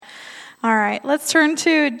All right, let's turn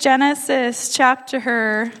to Genesis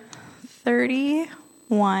chapter 31.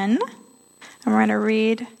 And we're going to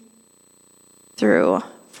read through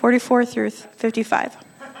 44 through 55.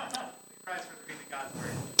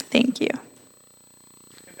 Thank you.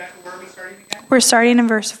 And Becca, where are we starting again? We're starting in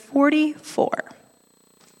verse 44.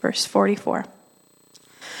 Verse 44.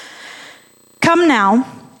 Come now,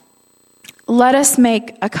 let us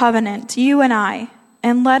make a covenant, you and I,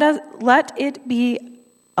 and let it be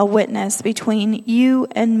a witness between you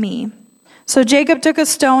and me. So Jacob took a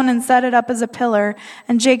stone and set it up as a pillar,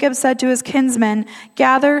 and Jacob said to his kinsmen,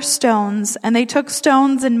 gather stones. And they took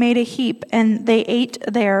stones and made a heap, and they ate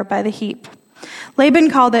there by the heap. Laban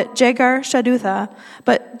called it Jegar-Shadutha,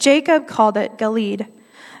 but Jacob called it Gilead.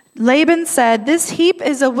 Laban said, this heap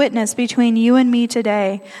is a witness between you and me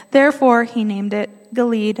today. Therefore he named it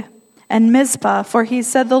Gilead. And Mizpah, for he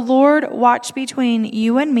said, the Lord watch between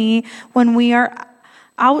you and me when we are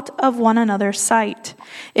out of one another's sight.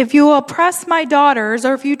 If you oppress my daughters,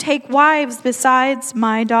 or if you take wives besides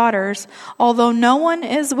my daughters, although no one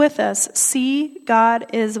is with us, see, God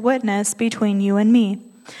is witness between you and me.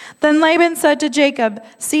 Then Laban said to Jacob,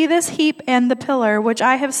 see this heap and the pillar which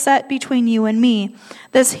I have set between you and me.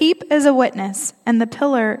 This heap is a witness, and the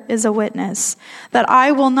pillar is a witness, that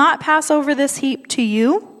I will not pass over this heap to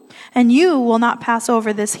you, and you will not pass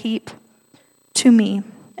over this heap to me,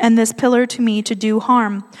 and this pillar to me to do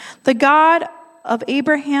harm. The God of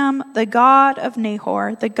Abraham, the God of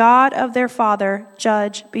Nahor, the God of their father,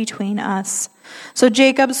 judge between us. So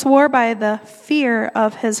Jacob swore by the fear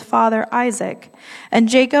of his father Isaac. And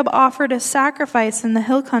Jacob offered a sacrifice in the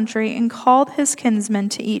hill country and called his kinsmen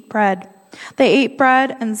to eat bread. They ate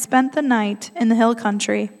bread and spent the night in the hill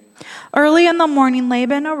country. Early in the morning,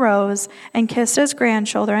 Laban arose and kissed his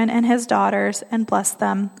grandchildren and his daughters and blessed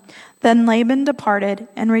them. Then Laban departed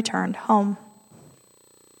and returned home.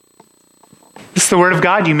 This is the word of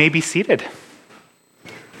God. You may be seated.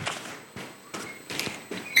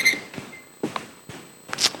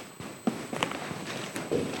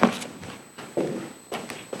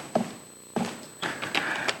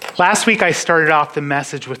 Last week, I started off the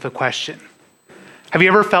message with a question. Have you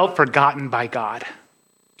ever felt forgotten by God?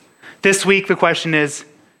 This week, the question is,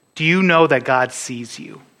 do you know that God sees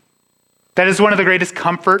you? That is one of the greatest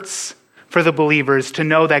comforts for the believers, to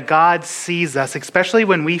know that God sees us, especially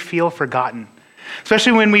when we feel forgotten.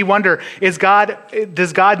 Especially when we wonder, does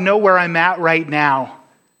God know where I'm at right now?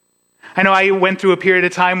 I know I went through a period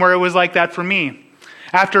of time where it was like that for me.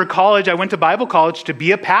 After college, I went to Bible college to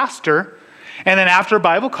be a pastor. And then after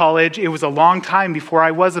Bible college, it was a long time before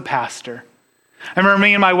I was a pastor. I remember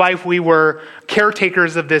me and my wife, we were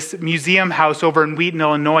caretakers of this museum house over in Wheaton,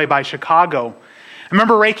 Illinois by Chicago. I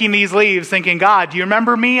remember raking these leaves thinking, God, do you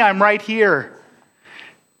remember me? I'm right here.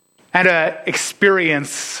 I had an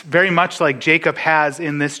experience very much like Jacob has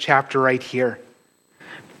in this chapter right here.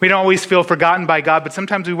 We don't always feel forgotten by God, but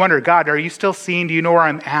sometimes we wonder, God, are you still seeing? Do you know where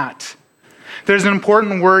I'm at? There's an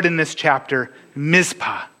important word in this chapter,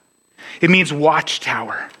 Mizpah. It means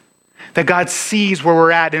watchtower. That God sees where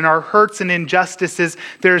we're at in our hurts and injustices.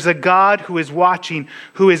 There's a God who is watching,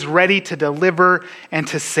 who is ready to deliver and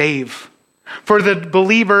to save. For the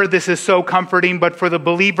believer, this is so comforting, but for the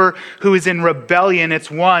believer who is in rebellion,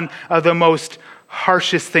 it's one of the most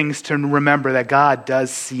harshest things to remember, that God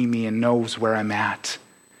does see me and knows where I'm at.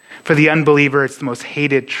 For the unbeliever, it's the most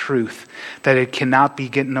hated truth, that it cannot be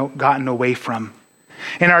gotten away from.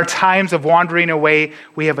 In our times of wandering away,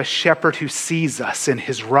 we have a shepherd who sees us, and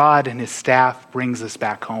his rod and his staff brings us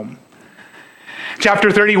back home.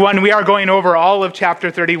 Chapter 31, we are going over all of chapter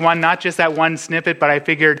 31, not just that one snippet, but I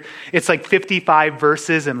figured it's like 55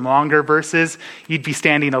 verses and longer verses. You'd be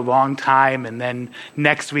standing a long time, and then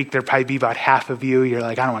next week there'd probably be about half of you. You're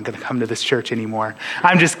like, I don't want to come to this church anymore.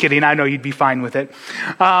 I'm just kidding. I know you'd be fine with it.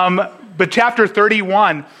 But chapter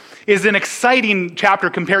 31 is an exciting chapter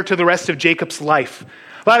compared to the rest of Jacob's life.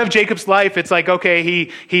 A lot of Jacob's life, it's like, okay,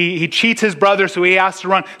 he cheats his brother, so he has to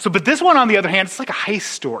run. But this one, on the other hand, it's like a heist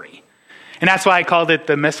story. And that's why I called it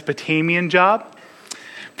the Mesopotamian Job.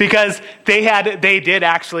 Because they did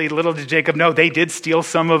actually, little did Jacob know, they did steal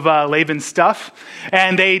some of Laban's stuff.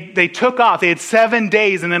 And they took off. They had 7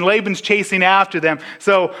 days, and then Laban's chasing after them.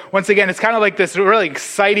 So once again, it's kind of like this really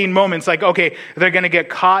exciting moment. It's like, okay, they're going to get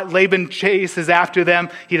caught. Laban chases after them.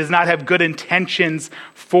 He does not have good intentions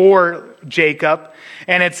for Jacob.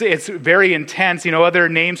 And it's very intense. You know, other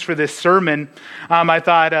names for this sermon, I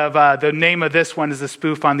thought of the name of this one is a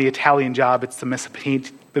spoof on the Italian Job. It's the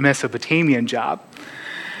Mesopotamian Job.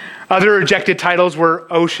 Other rejected titles were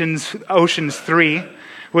Oceans 3,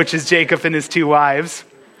 which is Jacob and his 2 wives.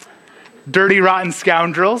 Dirty Rotten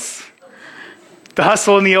Scoundrels. the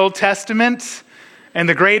hustle in the Old Testament, and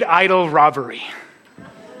the great idol robbery.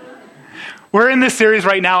 We're in this series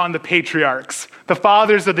right now on the patriarchs, the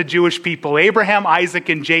fathers of the Jewish people, Abraham, Isaac,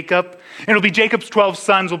 and Jacob. And it'll be Jacob's 12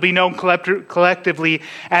 sons will be known collectively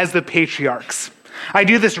as the patriarchs. I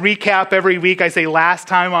do this recap every week. I say last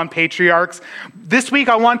time on patriarchs. This week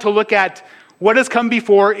I want to look at what has come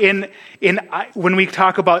before in when we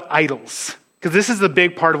talk about idols. Because this is the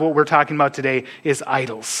big part of what we're talking about today is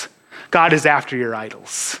idols. God is after your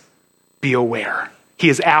idols. Be aware. He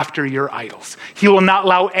is after your idols. He will not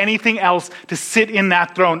allow anything else to sit in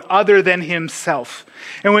that throne other than himself.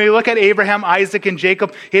 And when we look at Abraham, Isaac, and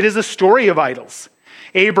Jacob, it is a story of idols.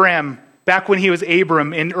 Abraham, back when he was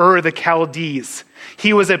Abram in Ur of the Chaldees,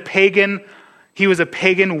 he was a pagan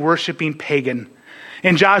worshiping pagan.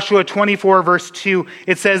 In Joshua 24, verse 2,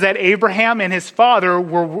 it says that Abraham and his father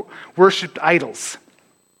worshipped idols.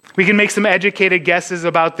 We can make some educated guesses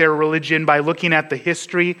about their religion by looking at the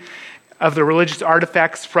history of the religious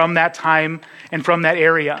artifacts from that time and from that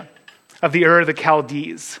area of the Ur of the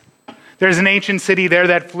Chaldees. There's an ancient city there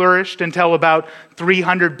that flourished until about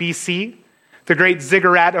 300 BC. The great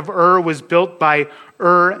ziggurat of Ur was built by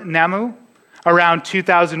Ur-Nammu around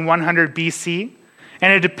 2100 BC,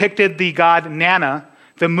 and it depicted the god Nana,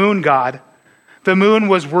 the moon god. The moon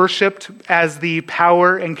was worshipped as the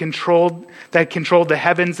power and controlled the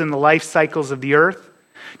heavens and the life cycles of the earth.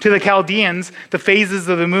 To the Chaldeans, the phases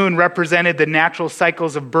of the moon represented the natural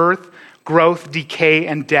cycles of birth, growth, decay,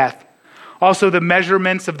 and death. Also the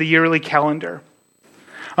measurements of the yearly calendar.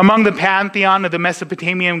 Among the pantheon of the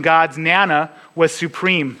Mesopotamian gods, Nana was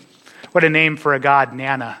supreme. What a name for a god,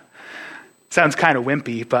 Nana. Sounds kind of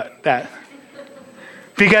wimpy, but that.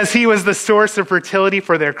 Because he was the source of fertility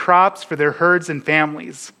for their crops, for their herds and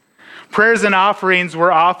families. Prayers and offerings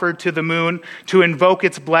were offered to the moon to invoke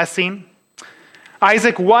its blessing.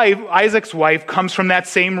 Isaac's wife comes from that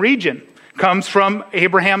same region, comes from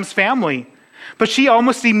Abraham's family. But she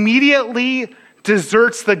almost immediately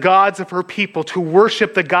deserts the gods of her people to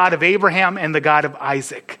worship the God of Abraham and the God of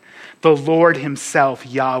Isaac, the Lord himself,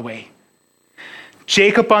 Yahweh.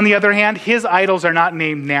 Jacob, on the other hand, his idols are not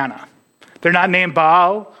named Nana. They're not named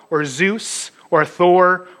Baal or Zeus or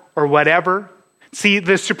Thor or whatever. See,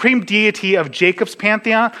 the supreme deity of Jacob's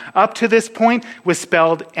pantheon up to this point was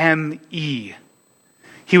spelled M-E.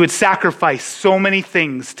 He would sacrifice so many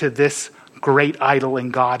things to this great idol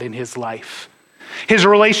and God in his life. His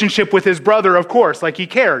relationship with his brother, of course, like he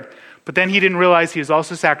cared. But then he didn't realize he was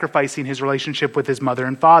also sacrificing his relationship with his mother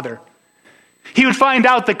and father. He would find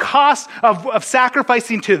out the cost of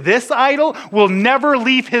sacrificing to this idol will never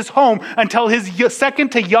leave his home until his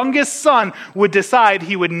second to youngest son would decide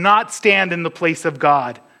he would not stand in the place of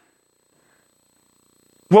God.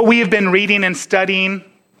 What we have been reading and studying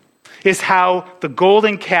is how the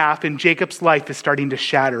golden calf in Jacob's life is starting to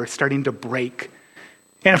shatter, it's starting to break.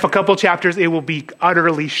 And in a couple chapters, it will be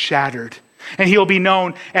utterly shattered. And he'll be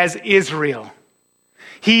known as Israel.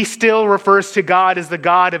 He still refers to God as the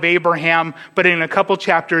God of Abraham, but in a couple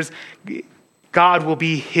chapters, God will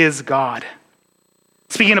be his God.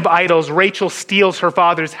 Speaking of idols, Rachel steals her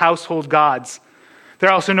father's household gods.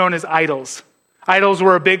 They're also known as idols. Idols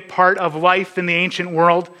were a big part of life in the ancient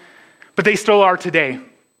world, but they still are today.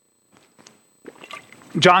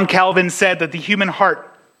 John Calvin said that the human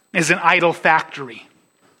heart is an idol factory.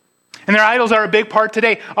 And their idols are a big part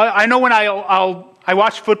today. I know when I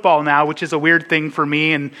watch football now, which is a weird thing for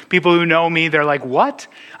me, and people who know me, they're like, what?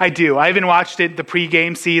 I do. I even watched it the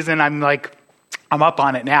pregame season. I'm up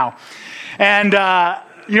on it now. And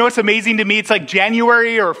you know what's amazing to me? It's like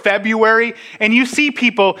January or February, and you see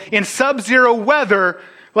people in sub-zero weather,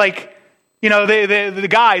 like, you know, the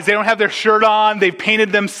guys, they don't have their shirt on. They've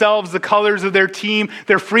painted themselves the colors of their team.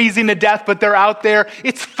 They're freezing to death, but they're out there.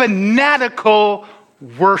 It's fanatical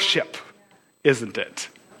worship, isn't it?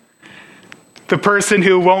 The person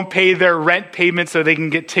who won't pay their rent payment so they can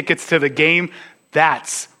get tickets to the game,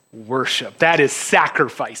 that's worship. That is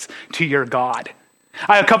sacrifice to your God.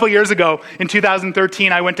 A couple years ago, in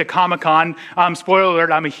 2013, I went to Comic-Con. Spoiler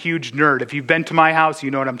alert, I'm a huge nerd. If you've been to my house, you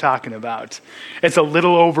know what I'm talking about. It's a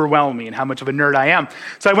little overwhelming how much of a nerd I am.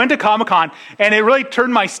 So I went to Comic-Con, and it really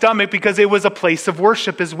turned my stomach because it was a place of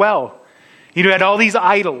worship as well. You had all these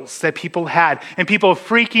idols that people had, and people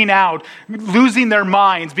freaking out, losing their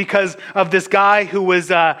minds because of this guy who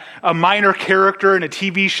was a minor character in a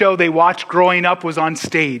TV show they watched growing up was on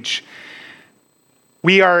stage.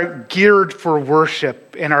 We are geared for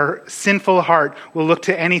worship, and our sinful heart will look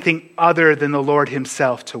to anything other than the Lord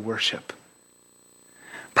himself to worship.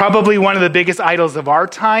 Probably one of the biggest idols of our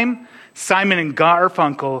time, Simon and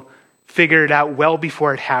Garfunkel figured it out well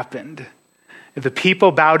before it happened. The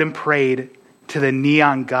people bowed and prayed to the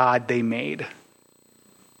neon god they made.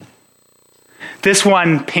 This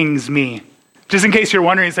one pings me. Just in case you're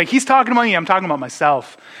wondering, it's like, he's talking about me, I'm talking about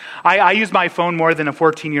myself. I use my phone more than a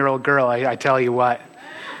 14-year-old girl, I tell you what.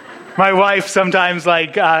 My wife sometimes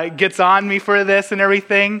gets on me for this and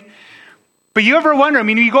everything. But you ever wonder,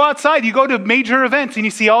 you go outside, you go to major events and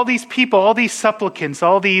you see all these people, all these supplicants,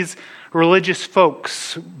 all these religious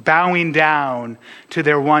folks bowing down to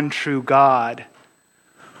their one true God.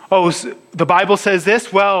 Oh, so the Bible says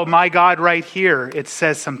this? Well, my God right here, it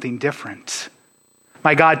says something different.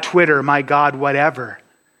 My God Twitter, my God whatever.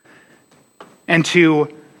 And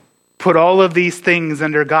to put all of these things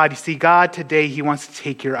under God, you see, God today, he wants to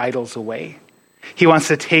take your idols away. He wants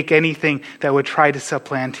to take anything that would try to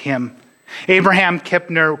supplant him. Abraham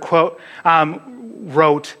Kipner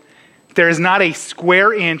wrote, "There is not a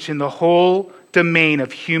square inch in the whole domain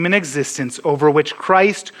of human existence over which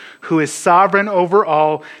Christ, who is sovereign over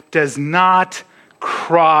all, does not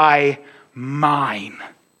cry, mine."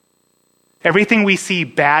 Everything we see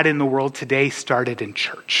bad in the world today started in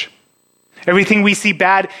church. Everything we see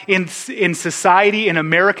bad in society, in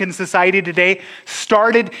American society today,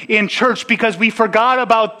 started in church because we forgot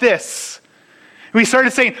about this. We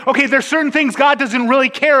started saying, okay, there's certain things God doesn't really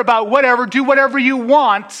care about, whatever, do whatever you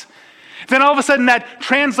want. Then all of a sudden that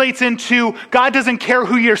translates into God doesn't care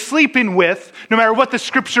who you're sleeping with, no matter what the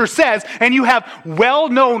scripture says. And you have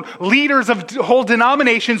well-known leaders of whole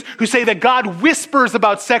denominations who say that God whispers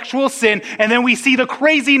about sexual sin. And then we see the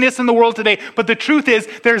craziness in the world today. But the truth is,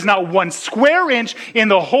 there's not one square inch in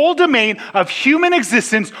the whole domain of human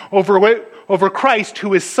existence over Christ,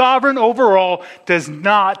 who is sovereign over all, does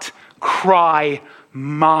not cry,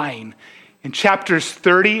 mine. In chapter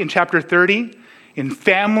 30, in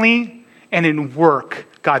family and in work,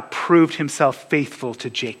 God proved himself faithful to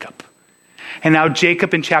Jacob. And now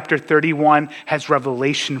Jacob in chapter 31 has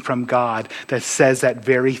revelation from God that says that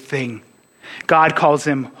very thing. God calls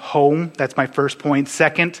him home. That's my first point.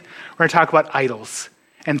 Second, we're going to talk about idols.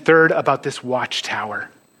 And third, about this watchtower.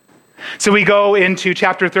 So we go into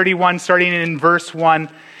chapter 31, starting in verse 1.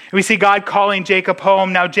 We see God calling Jacob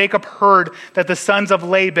home. Now Jacob heard that the sons of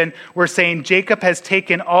Laban were saying, Jacob has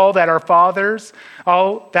taken all that our fathers,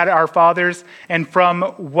 and from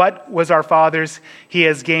what was our fathers, he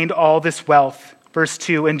has gained all this wealth. Verse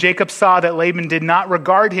 2, and Jacob saw that Laban did not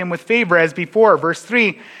regard him with favor as before. Verse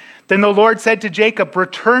 3, then the Lord said to Jacob,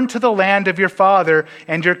 return to the land of your father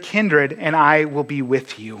and your kindred, and I will be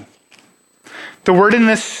with you. The word in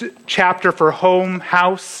this chapter for home,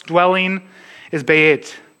 house, dwelling is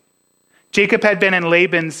Beit. Jacob had been in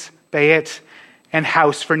Laban's Beit and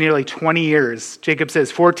house for nearly 20 years. Jacob says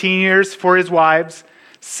 14 years for his wives,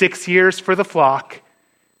 6 years for the flock.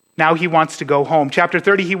 Now he wants to go home. Chapter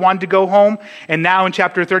 30, he wanted to go home. And now in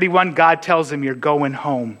chapter 31, God tells him, you're going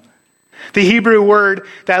home. The Hebrew word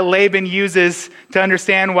that Laban uses to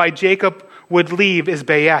understand why Jacob would leave is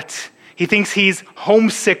Beit. He thinks he's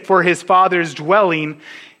homesick for his father's dwelling.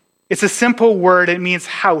 It's a simple word. It means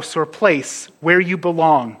house or place where you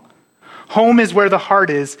belong. Home is where the heart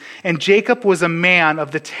is, and Jacob was a man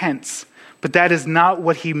of the tents, but that is not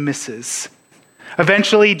what he misses.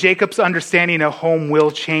 Eventually, Jacob's understanding of home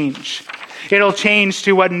will change. It'll change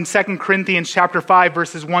to what in 2 Corinthians chapter 5,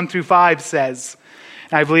 verses 1 through 5 says.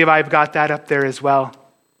 And I believe I've got that up there as well.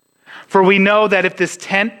 For we know that if this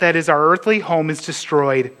tent that is our earthly home is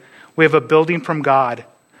destroyed, we have a building from God,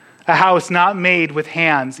 a house not made with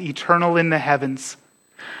hands, eternal in the heavens.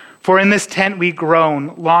 For in this tent we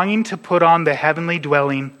groan, longing to put on the heavenly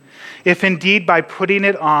dwelling, if indeed by putting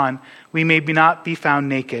it on we may not be found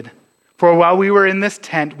naked. For while we were in this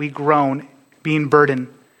tent we groan, being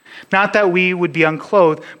burdened. Not that we would be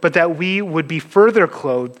unclothed, but that we would be further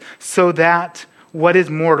clothed, so that what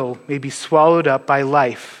is mortal may be swallowed up by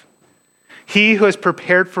life. He who has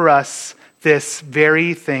prepared for us this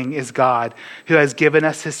very thing is God, who has given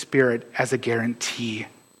us his Spirit as a guarantee.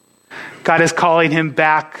 God is calling him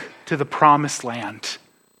back to the promised land,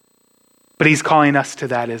 but he's calling us to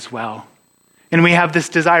that as well. And we have this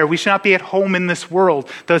desire. We should not be at home in this world.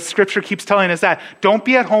 The scripture keeps telling us that. Don't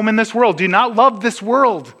be at home in this world. Do not love this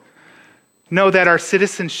world. Know that our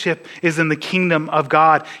citizenship is in the kingdom of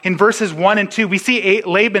God. In verses 1 and 2, we see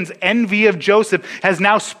Laban's envy of Joseph has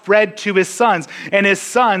now spread to his sons, and his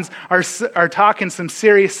sons are talking some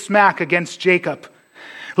serious smack against Jacob.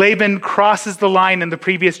 Laban crosses the line in the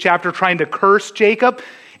previous chapter trying to curse Jacob.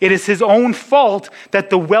 It is his own fault that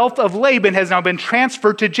the wealth of Laban has now been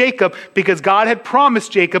transferred to Jacob because God had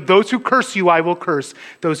promised Jacob, those who curse you, I will curse.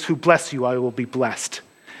 Those who bless you, I will be blessed.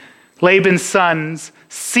 Laban's sons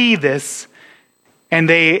see this and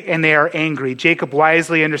they are angry. Jacob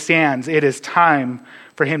wisely understands it is time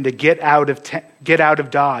for him to get out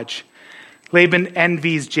of Dodge. Laban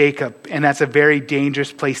envies Jacob, and that's a very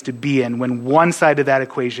dangerous place to be in when one side of that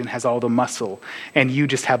equation has all the muscle and you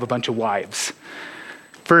just have a bunch of wives.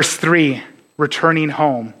 Verse 3, returning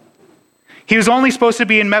home. He was only supposed to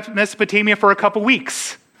be in Mesopotamia for a couple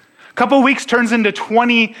weeks. A couple weeks turns into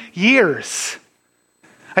 20 years.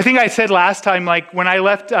 I think I said last time, like when I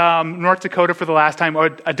left North Dakota for the last time, or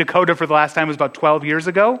Dakota for the last time was about 12 years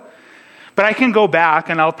ago. But I can go back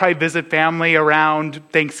and I'll probably visit family around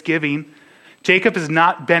Thanksgiving. Jacob has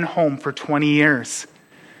not been home for 20 years.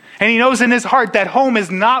 And he knows in his heart that home is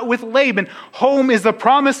not with Laban. Home is the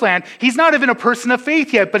promised land. He's not even a person of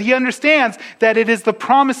faith yet, but he understands that it is the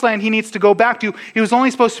promised land he needs to go back to. He was only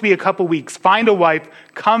supposed to be a couple weeks, find a wife,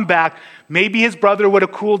 come back. Maybe his brother would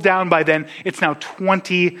have cooled down by then. It's now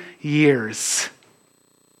 20 years.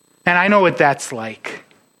 And I know what that's like.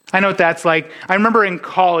 I remember in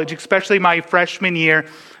college, especially my freshman year,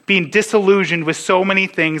 being disillusioned with so many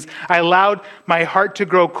things. I allowed my heart to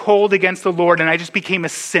grow cold against the Lord, and I just became a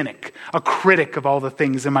cynic, a critic of all the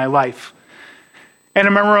things in my life. And I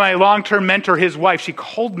remember my long-term mentor, his wife, she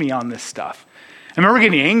called me on this stuff. I remember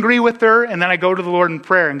getting angry with her, and then I go to the Lord in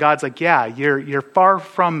prayer, and God's like, yeah, you're far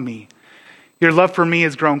from me. Your love for me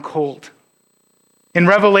has grown cold. In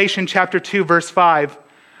Revelation chapter 2, verse 5,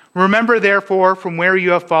 remember therefore from where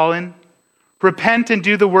you have fallen, repent and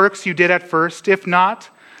do the works you did at first. If not,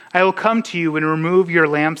 I will come to you and remove your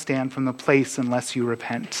lampstand from the place unless you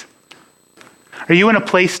repent. Are you in a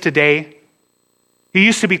place today? You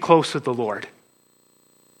used to be close with the Lord.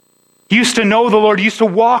 You used to know the Lord. You used to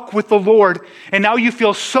walk with the Lord. And now you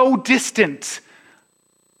feel so distant.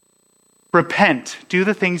 Repent. Do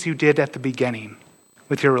the things you did at the beginning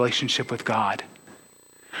with your relationship with God.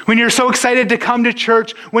 When you're so excited to come to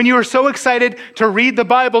church, when you are so excited to read the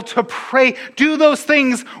Bible, to pray, do those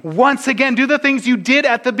things once again. Do the things you did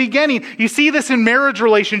at the beginning. You see this in marriage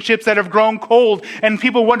relationships that have grown cold, and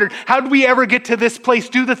people wondered, how did we ever get to this place?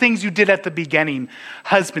 Do the things you did at the beginning.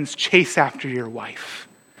 Husbands, chase after your wife.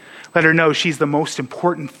 Let her know she's the most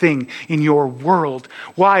important thing in your world.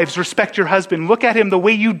 Wives, respect your husband. Look at him the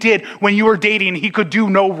way you did when you were dating. He could do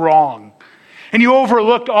no wrong. And you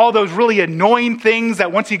overlooked all those really annoying things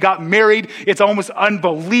that once you got married, it's almost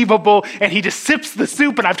unbelievable. And he just sips the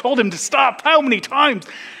soup, and I've told him to stop how many times?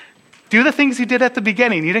 Do the things you did at the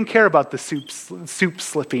beginning. You didn't care about the soup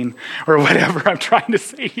slipping or whatever I'm trying to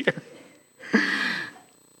say here.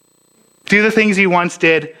 Do the things you once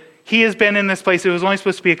did. He has been in this place. It was only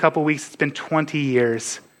supposed to be a couple weeks. It's been 20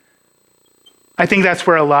 years. I think that's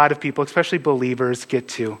where a lot of people, especially believers, get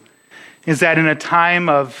to, is that in a time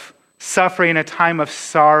of suffering, a time of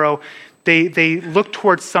sorrow, they look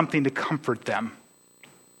towards something to comfort them.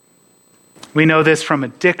 We know this from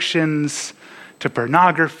addictions, to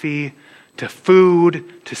pornography, to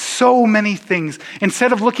food, to so many things.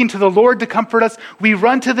 Instead of looking to the Lord to comfort us, we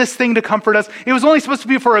run to this thing to comfort us. It was only supposed to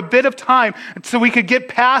be for a bit of time so we could get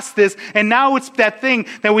past this. And now it's that thing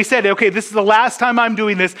that we said, okay, this is the last time I'm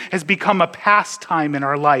doing this, has become a pastime in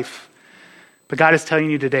our life. But God is telling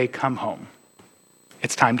you today, come home.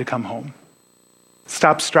 It's time to come home.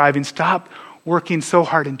 Stop striving. Stop working so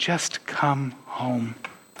hard and just come home.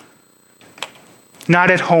 Not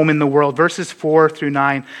at home in the world. Verses 4 through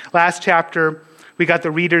 9. Last chapter, we got the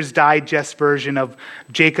Reader's Digest version of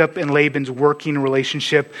Jacob and Laban's working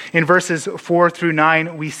relationship. In verses 4 through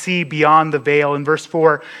 9, we see beyond the veil. In verse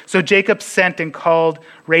 4, so Jacob sent and called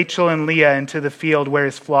Rachel and Leah into the field where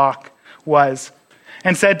his flock was,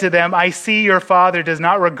 and said to them, I see your father does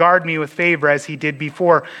not regard me with favor as he did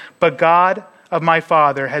before, but God of my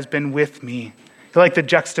father has been with me. You like the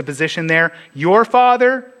juxtaposition there? Your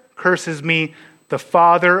father curses me.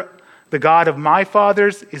 The God of my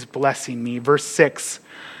fathers is blessing me. Verse 6,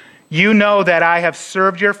 you know that I have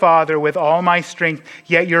served your father with all my strength,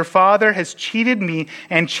 yet your father has cheated me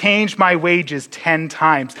and changed my wages 10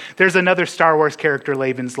 times. There's another Star Wars character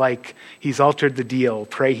Laban's like, he's altered the deal.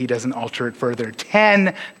 Pray he doesn't alter it further.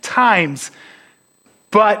 10 times.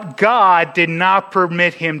 But God did not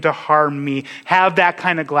permit him to harm me. Have that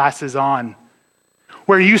kind of glasses on,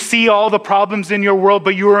 where you see all the problems in your world,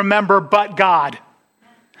 but you remember, but God.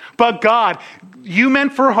 But God, you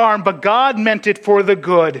meant for harm, but God meant it for the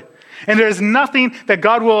good. And there's nothing that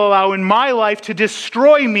God will allow in my life to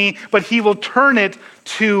destroy me, but he will turn it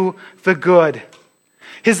to the good.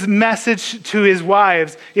 His message to his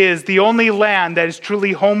wives is the only land that is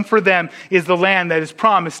truly home for them is the land that is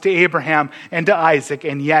promised to Abraham and to Isaac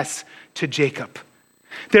and yes, to Jacob.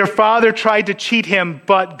 Their father tried to cheat him,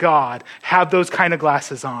 but God. Have those kind of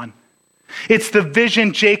glasses on. It's the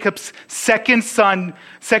vision Jacob's second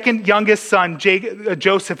youngest son,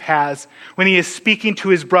 Joseph has when he is speaking to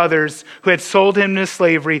his brothers who had sold him into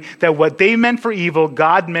slavery, that what they meant for evil,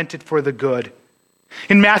 God meant it for the good.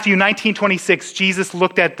 In Matthew 19:26, Jesus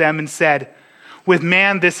looked at them and said, "With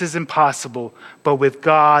man this is impossible, but with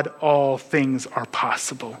God all things are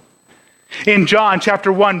possible." In John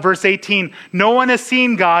chapter 1, verse 18, "No one has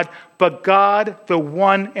seen God, but God, the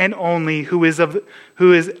one and only, who is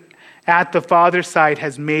at the Father's side,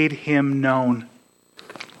 has made him known."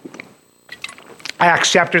 Acts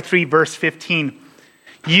chapter 3, verse 15,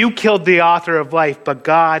 "You killed the author of life, but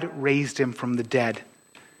God raised him from the dead."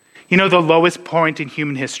 You know the lowest point in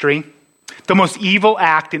human history? The most evil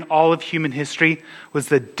act in all of human history was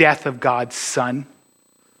the death of God's Son.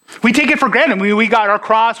 We take it for granted. We got our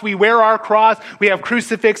cross, we wear our cross, we have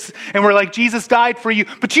crucifix, and we're like, Jesus died for you.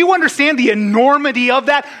 But do you understand the enormity of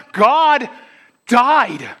that? God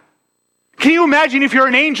died. Can you imagine if you're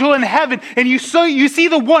an angel in heaven and you see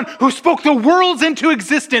the one who spoke the worlds into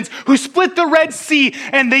existence, who split the Red Sea,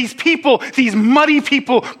 and these people, these muddy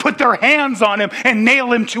people, put their hands on him and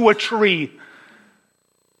nail him to a tree?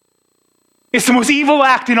 It's the most evil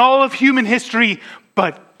act in all of human history,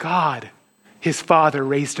 but God, his Father,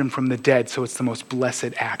 raised him from the dead, so it's the most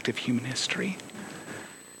blessed act of human history.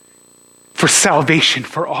 For salvation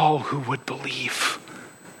for all who would believe.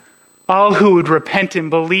 All who would repent and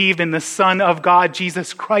believe in the Son of God,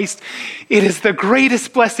 Jesus Christ. It is the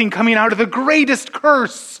greatest blessing coming out of the greatest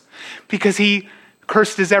curse, because he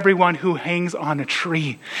cursed is everyone who hangs on a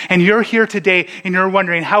tree. And you're here today and you're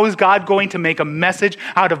wondering, how is God going to make a message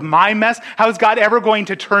out of my mess? How is God ever going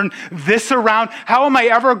to turn this around? How am I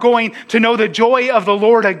ever going to know the joy of the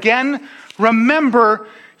Lord again? Remember,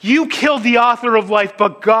 you killed the author of life,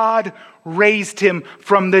 but God raised him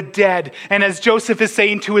from the dead. And as Joseph is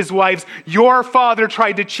saying to his wives, your father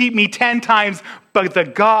tried to cheat me 10 times, but the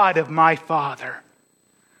God of my father,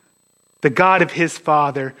 the God of his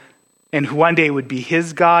father, and who one day would be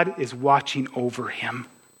his God, is watching over him.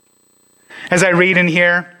 As I read in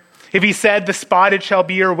here, if he said, the spotted shall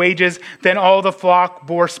be your wages, then all the flock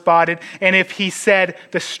bore spotted. And if he said,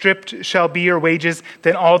 the stripped shall be your wages,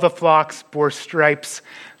 then all the flocks bore stripes.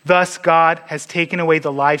 Thus God has taken away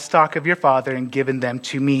the livestock of your father and given them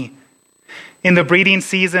to me. In the breeding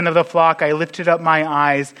season of the flock, I lifted up my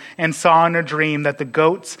eyes and saw in a dream that the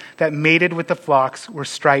goats that mated with the flocks were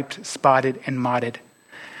striped, spotted, and mottled.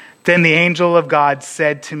 Then the angel of God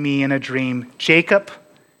said to me in a dream, Jacob.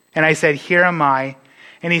 And I said, here am I.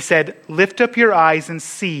 And he said, lift up your eyes and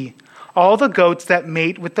see. All the goats that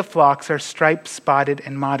mate with the flocks are striped, spotted,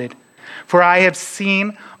 and mottled. For I have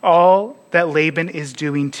seen all that Laban is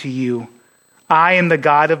doing to you. I am the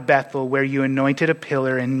God of Bethel, where you anointed a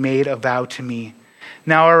pillar and made a vow to me.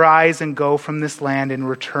 Now arise and go from this land and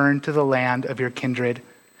return to the land of your kindred.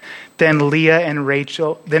 Then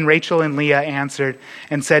Rachel and Leah answered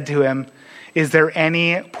and said to him, is there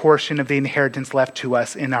any portion of the inheritance left to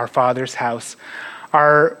us in our father's house?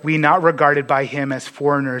 Are we not regarded by him as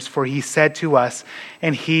foreigners? For he said to us,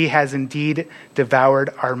 and he has indeed devoured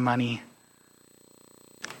our money.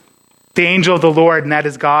 The angel of the Lord, and that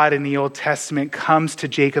is God in the Old Testament, comes to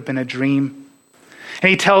Jacob in a dream. And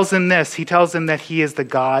he tells him this. He tells him that he is the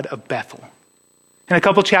God of Bethel. And a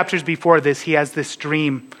couple chapters before this, he has this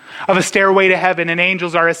dream of a stairway to heaven, and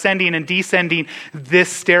angels are ascending and descending this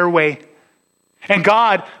stairway. And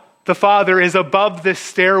God, the Father, is above this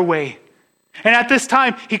stairway. And at this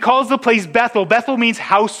time, he calls the place Bethel. Bethel means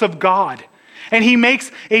house of God. And he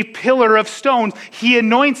makes a pillar of stones. He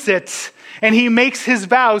anoints it. And he makes his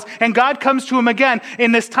vows. And God comes to him again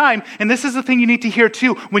in this time. And this is the thing you need to hear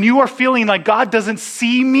too. When you are feeling like God doesn't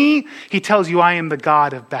see me, he tells you, I am the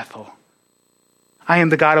God of Bethel. I am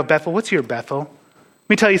the God of Bethel. What's your Bethel? Let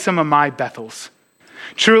me tell you some of my Bethels.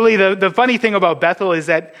 Truly, the funny thing about Bethel is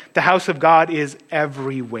that the house of God is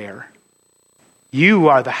everywhere. You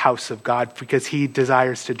are the house of God because he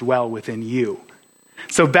desires to dwell within you.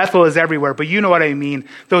 So Bethel is everywhere, but you know what I mean.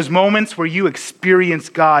 Those moments where you experience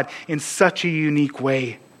God in such a unique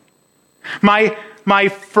way. My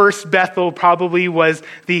first Bethel probably was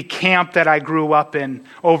the camp that I grew up in,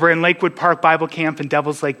 over in Lakewood Park Bible Camp in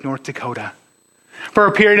Devils Lake, North Dakota. For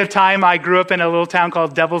a period of time, I grew up in a little town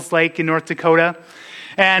called Devils Lake in North Dakota.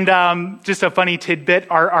 And just a funny tidbit,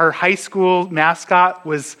 our high school mascot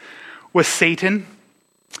was Satan,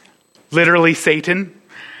 literally Satan.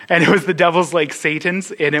 And it was the Devil's Lake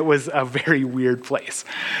Satans, and it was a very weird place.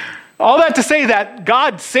 All that to say that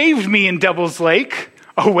God saved me in Devil's Lake,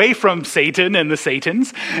 away from Satan and the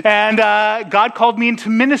Satans, and God called me into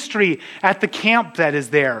ministry at the camp that is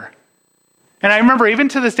there. And I remember even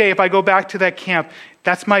to this day, if I go back to that camp,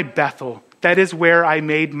 That's my Bethel. That is where I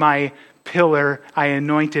made my pillar. I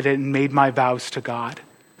anointed it and made my vows to God.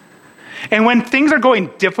 And when things are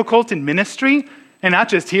going difficult in ministry, and not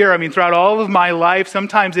just here, throughout all of my life,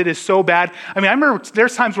 sometimes it is so bad. I remember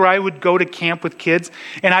there's times where I would go to camp with kids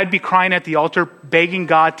and I'd be crying at the altar, begging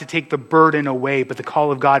God to take the burden away, but the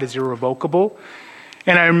call of God is irrevocable.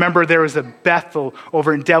 And I remember there was a Bethel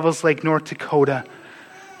over in Devil's Lake, North Dakota,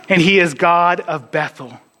 and he is God of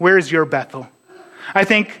Bethel. Where is your Bethel? I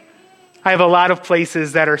think I have a lot of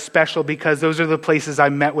places that are special because those are the places I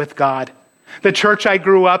met with God. The church I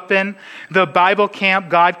grew up in, the Bible camp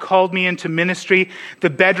God called me into ministry, the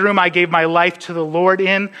bedroom I gave my life to the Lord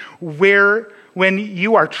in, where when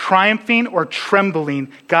you are triumphing or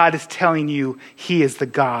trembling, God is telling you he is the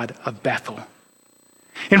God of Bethel.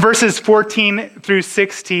 In verses 14 through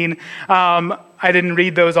 16, I didn't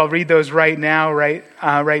read those. I'll read those right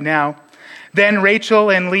now. Then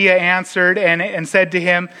Rachel and Leah answered and said to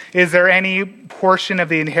him, "Is there any portion of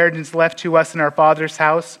the inheritance left to us in our father's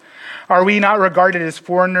house? Are we not regarded as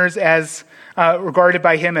foreigners, regarded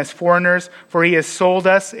by him as foreigners? For he has sold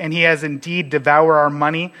us, and he has indeed devoured our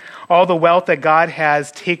money. All the wealth that God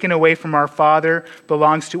has taken away from our father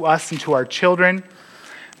belongs to us and to our children.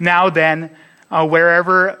 Now then,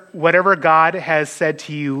 whatever God has said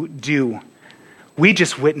to you, do." We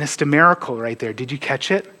just witnessed a miracle right there. Did you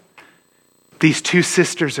catch it? These two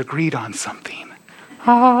sisters agreed on something.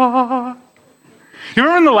 You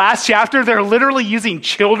remember in the last chapter, they're literally using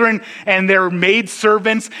children and their maid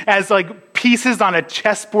servants as like pieces on a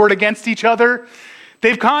chessboard against each other.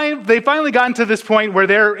 They've finally gotten to this point where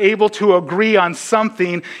they're able to agree on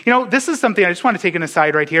something. This is something I just want to take an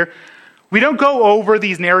aside right here. We don't go over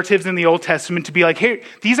these narratives in the Old Testament to be like, hey,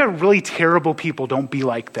 these are really terrible people. Don't be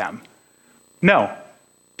like them. No,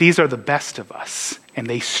 these are the best of us, and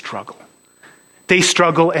they struggle. They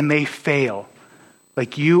struggle and they fail,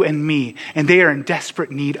 like you and me. And they are in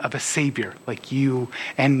desperate need of a Savior, like you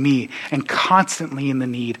and me, and constantly in the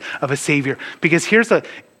need of a Savior. Because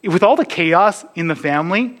with all the chaos in the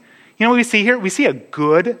family, you know what we see here? We see a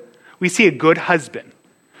good husband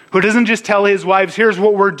who doesn't just tell his wives, here's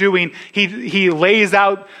what we're doing. He lays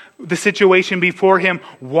out the situation before him,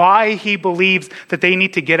 why he believes that they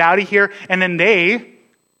need to get out of here. And then they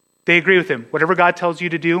agree with him. Whatever God tells you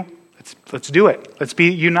to do, let's do it. Let's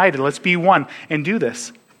be united. Let's be one and do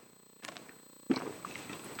this.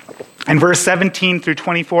 In verse 17 through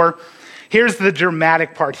 24, here's the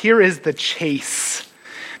dramatic part. Here is the chase.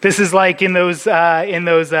 This is like in those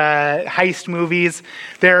heist movies.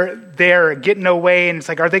 They're getting away, and it's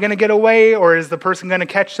like, are they going to get away, or is the person going to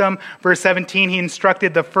catch them? Verse 17, he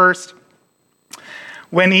instructed the first.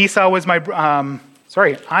 When Esau was I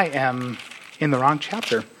am in the wrong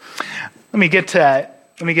chapter. Let me get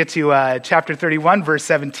to chapter 31, verse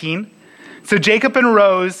 17. So Jacob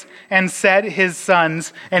arose and set his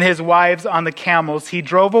sons and his wives on the camels. He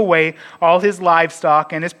drove away all his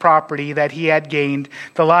livestock and his property that he had gained,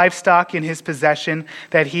 the livestock in his possession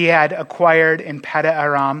that he had acquired in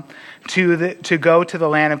Paddan-aram, to go to the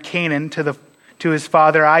land of Canaan to his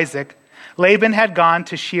father Isaac. Laban had gone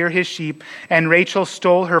to shear his sheep, and Rachel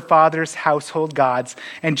stole her father's household gods.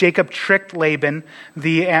 And Jacob tricked Laban,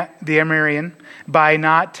 the Aramean, by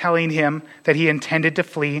not telling him that he intended to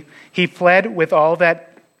flee. He fled with all that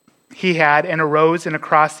he had and arose and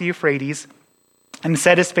across the Euphrates and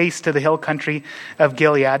set his face to the hill country of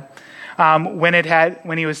Gilead. When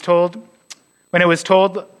it was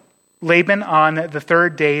told Laban on the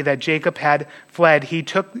third day that Jacob had fled, he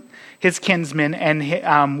took his kinsmen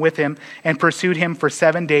and with him and pursued him for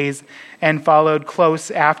 7 days and followed close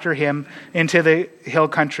after him into the hill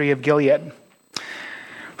country of Gilead.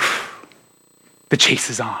 The chase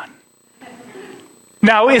is on.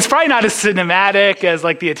 Now, it's probably not as cinematic as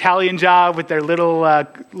like the Italian Job with their little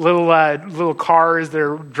cars.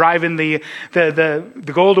 They're driving the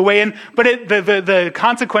gold away in, but the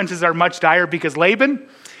consequences are much dire because Laban,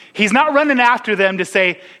 he's not running after them to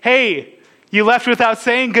say, hey, you left without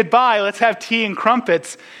saying goodbye. Let's have tea and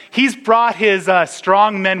crumpets. He's brought his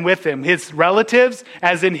strong men with him, his relatives,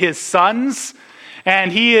 as in his sons,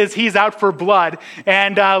 and he's out for blood.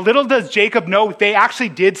 And little does Jacob know, they actually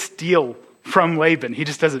did steal from Laban. He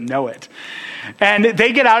just doesn't know it. And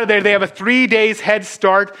they get out of there. They have a 3 days head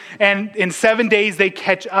start, and in 7 days they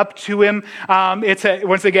catch up to him. It's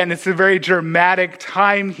a very dramatic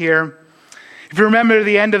time here. If you remember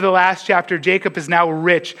the end of the last chapter, Jacob is now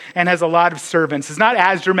rich and has a lot of servants. It's not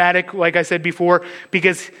as dramatic, like I said before,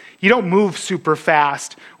 because you don't move super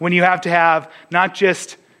fast when you have to have not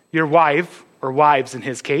just your wife, or wives in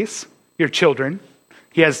his case, your children.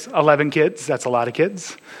 He has 11 kids. That's a lot of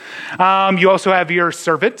kids. You also have your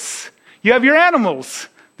servants. You have your animals.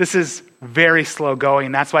 This is very slow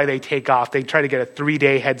going. That's why they take off. They try to get a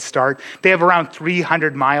 3-day head start. They have around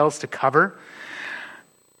 300 miles to cover.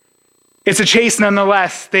 It's a chase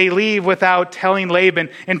nonetheless. They leave without telling Laban.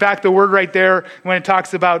 In fact, the word right there, when it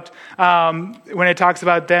talks about them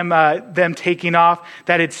taking off,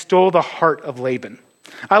 that it stole the heart of Laban.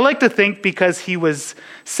 I like to think because he was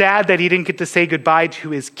sad that he didn't get to say goodbye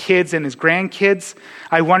to his kids and his grandkids.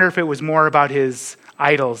 I wonder if it was more about his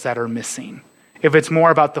idols that are missing. If it's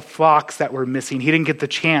more about the flocks that were missing. He didn't get the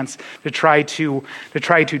chance to try to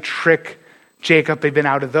trick Jacob even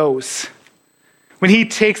out of those. When he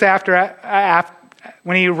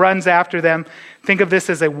runs after them, think of this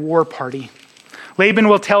as a war party. Laban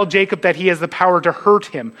will tell Jacob that he has the power to hurt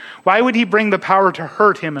him. Why would he bring the power to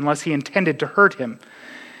hurt him unless he intended to hurt him?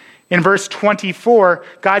 In verse 24,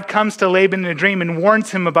 God comes to Laban in a dream and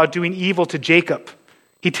warns him about doing evil to Jacob.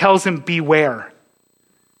 He tells him, beware.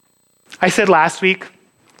 I said last week,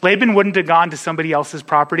 Laban wouldn't have gone to somebody else's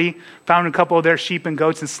property, found a couple of their sheep and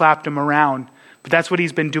goats and slapped them around. But that's what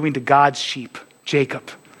he's been doing to God's sheep,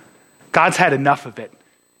 Jacob. God's had enough of it.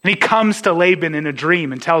 And he comes to Laban in a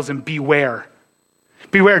dream and tells him, beware.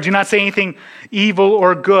 Beware, do not say anything evil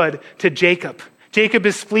or good to Jacob. Jacob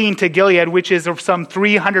is fleeing to Gilead, which is some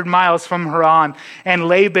 300 miles from Haran. And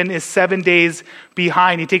Laban is 7 days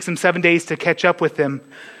behind. He takes him 7 days to catch up with him.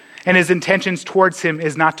 And his intentions towards him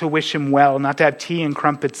is not to wish him well, not to have tea and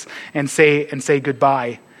crumpets and say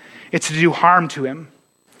goodbye. It's to do harm to him.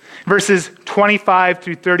 Verses 25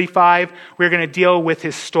 through 35, we're going to deal with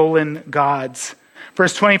his stolen gods.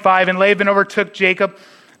 Verse 25, and Laban overtook Jacob.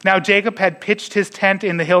 Now Jacob had pitched his tent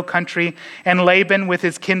in the hill country, and Laban with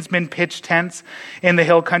his kinsmen pitched tents in the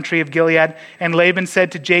hill country of Gilead. And Laban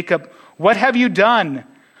said to Jacob, what have you done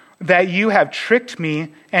that you have tricked me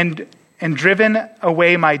and driven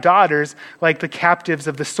away my daughters like the captives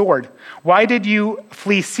of the sword? Why did you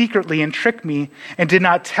flee secretly and trick me and did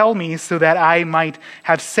not tell me so that I might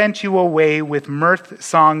have sent you away with mirth,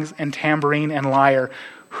 songs, and tambourine and lyre?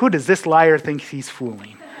 Who does this liar think he's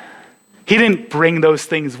fooling? He didn't bring those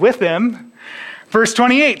things with him. Verse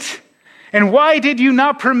 28, and why did you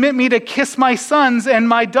not permit me to kiss my sons and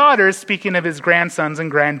my daughters, speaking of his grandsons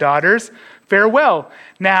and granddaughters? Farewell.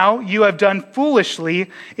 Now you have done foolishly.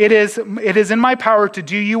 It is in my power to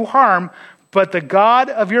do you harm, but the God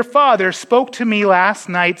of your father spoke to me last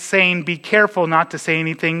night, saying, be careful not to say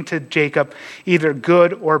anything to Jacob, either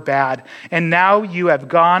good or bad. And now you have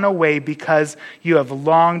gone away because you have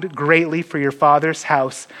longed greatly for your father's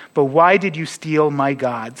house. But why did you steal my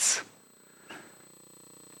gods?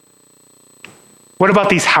 What about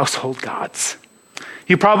these household gods?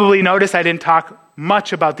 You probably noticed I didn't talk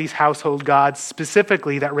much about these household gods,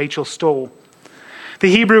 specifically that Rachel stole. The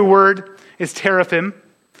Hebrew word is teraphim.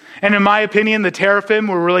 And in my opinion, the teraphim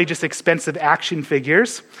were really just expensive action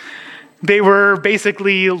figures. They were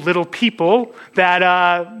basically little people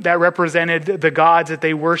that represented the gods that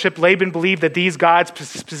they worshiped. Laban believed that these gods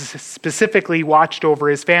specifically watched over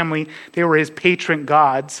his family. They were his patron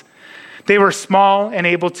gods. They were small and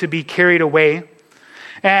able to be carried away.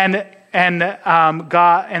 And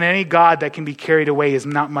any god that can be carried away is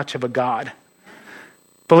not much of a god.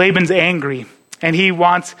 But Laban's angry, and he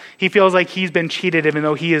feels like he's been cheated, even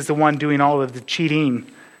though he is the one doing all of the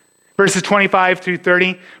cheating. Verses 25 through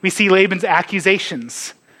 30, we see Laban's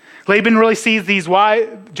accusations. Laban really sees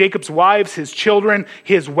Jacob's wives, his children,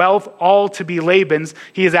 his wealth, all to be Laban's.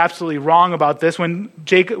 He is absolutely wrong about this. When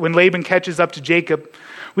Laban catches up to Jacob,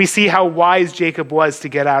 we see how wise Jacob was to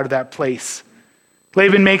get out of that place.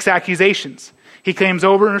 Laban makes accusations. He claims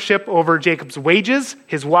ownership over Jacob's wages,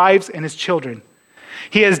 his wives, and his children.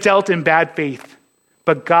 He has dealt in bad faith,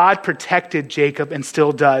 but God protected Jacob and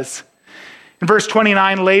still does. In verse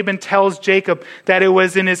 29, Laban tells Jacob that it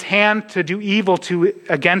was in his hand to do evil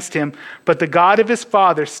against him, but the God of his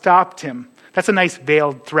father stopped him. That's a nice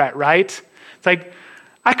veiled threat, right? It's like,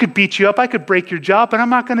 I could beat you up, I could break your jaw, but I'm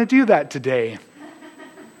not going to do that today.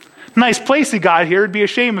 Nice place he got here. It'd be a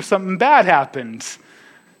shame if something bad happens.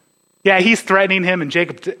 Yeah, he's threatening him, and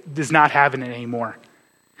Jacob is not having it anymore.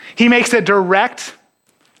 He makes a direct,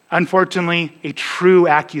 unfortunately, a true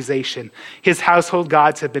accusation. His household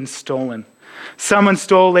gods have been stolen. Someone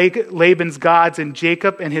stole Laban's gods, and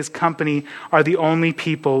Jacob and his company are the only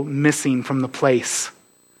people missing from the place.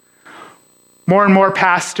 More and more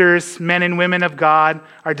pastors, men and women of God,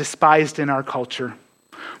 are despised in our culture.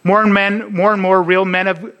 More and more real men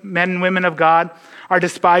and women of God are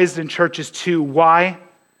despised in churches too. Why?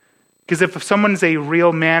 Because if someone's a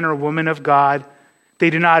real man or woman of God, they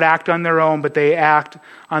do not act on their own, but they act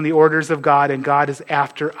on the orders of God, and God is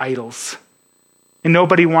after idols. And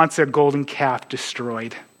nobody wants their golden calf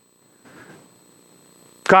destroyed.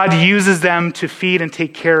 God uses them to feed and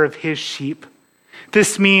take care of his sheep.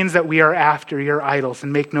 This means that we are after your idols.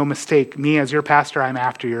 And make no mistake, me as your pastor, I'm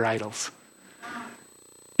after your idols.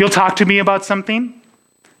 You'll talk to me about something,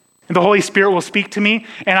 and the Holy Spirit will speak to me,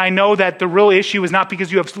 and I know that the real issue is not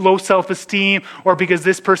because you have low self-esteem or because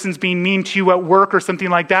this person's being mean to you at work or something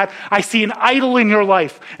like that. I see an idol in your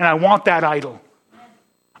life, and I want that idol.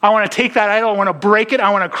 I want to take that idol, I want to break it, I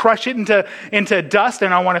want to crush it into dust,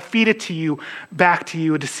 and I want to feed it to you, back to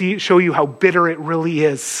you, to show you how bitter it really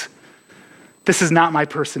is. This is not my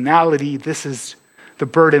personality. This is the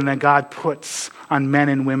burden that God puts on men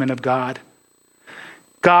and women of God.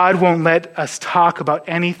 God won't let us talk about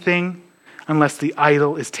anything unless the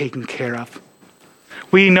idol is taken care of.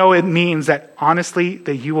 We know it means that, honestly,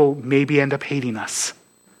 that you will maybe end up hating us.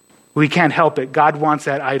 We can't help it. God wants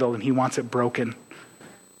that idol, and he wants it broken.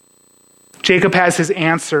 Jacob has his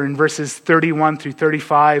answer in verses 31 through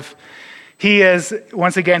 35. He is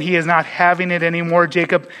not having it anymore.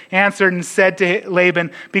 Jacob answered and said to Laban,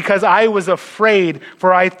 because I was afraid,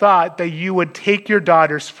 for I thought that you would take your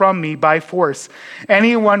daughters from me by force.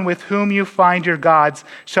 Anyone with whom you find your gods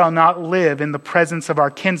shall not live in the presence of our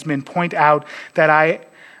kinsmen. Point out that I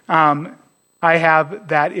have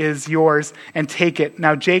that is yours, and take it.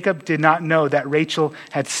 Now Jacob did not know that Rachel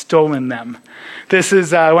had stolen them. This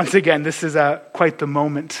is, quite the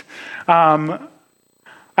moment.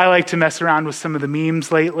 I like to mess around with some of the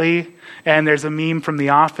memes lately, and there's a meme from The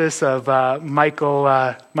Office of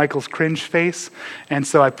Michael's cringe face, and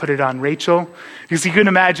so I put it on Rachel. Because you can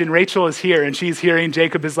imagine Rachel is here, and she's hearing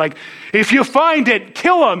Jacob is like, if you find it,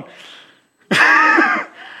 kill him.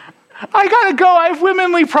 I gotta go, I have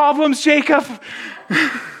womanly problems, Jacob.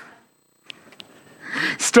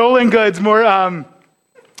 Stolen goods, more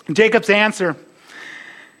Jacob's answer.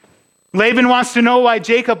 Laban wants to know why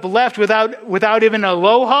Jacob left without even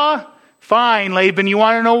aloha. Fine, Laban, you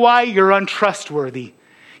want to know why? You're untrustworthy.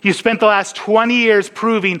 You spent the last 20 years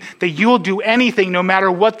proving that you will do anything no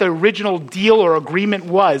matter what the original deal or agreement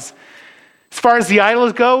was. As far as the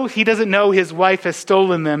idols go, he doesn't know his wife has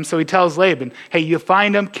stolen them, so he tells Laban, hey, you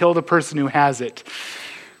find them, kill the person who has it.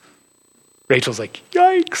 Rachel's like,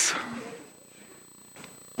 yikes.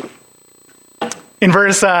 In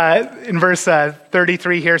verse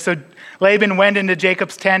 33 here, so Laban went into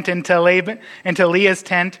Jacob's tent, into Leah's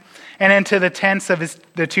tent, and into the tents of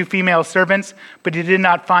the two female servants, but he did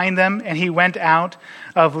not find them, and he went out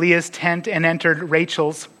of Leah's tent and entered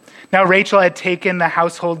Rachel's. Now Rachel had taken the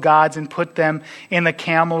household gods and put them in the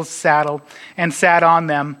camel's saddle and sat on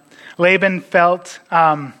them. Laban felt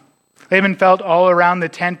all around the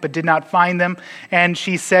tent, but did not find them. And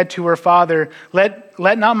she said to her father, Let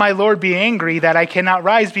not my lord be angry that I cannot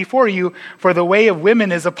rise before you, for the way of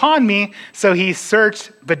women is upon me. So he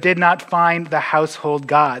searched, but did not find the household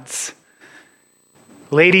gods.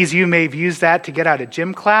 Ladies, you may have used that to get out of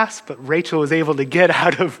gym class, but Rachel was able to get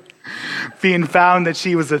out of being found that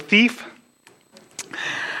she was a thief.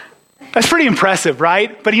 That's pretty impressive,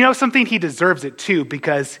 right? But you know something? He deserves it too,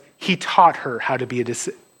 because he taught her how to be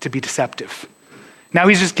deceptive. Now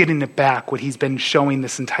he's just getting it back, what he's been showing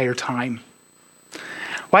this entire time.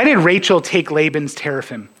 Why did Rachel take Laban's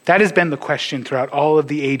teraphim? That has been the question throughout all of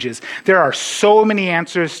the ages. There are so many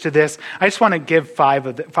answers to this. I just want to give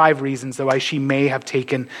five reasons why she may have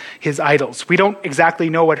taken his idols. We don't exactly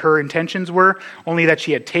know what her intentions were, only that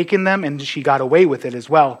she had taken them and she got away with it as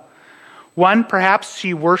well. One, perhaps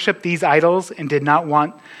she worshipped these idols and did not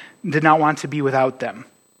want to be without them.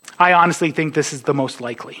 I honestly think this is the most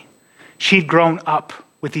likely. She'd grown up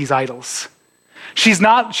with these idols. She's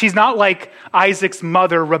not like Isaac's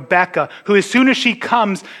mother, Rebecca, who as soon as she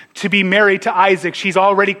comes to be married to Isaac, she's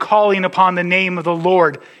already calling upon the name of the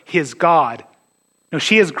Lord, his God. No,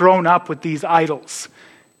 she has grown up with these idols,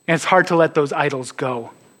 and it's hard to let those idols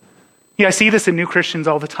go. Yeah, I see this in new Christians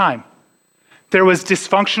all the time. There was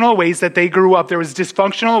dysfunctional ways that they grew up. There was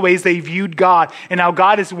dysfunctional ways they viewed God, and now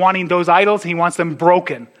God is wanting those idols, and he wants them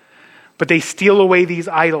broken. But they steal away these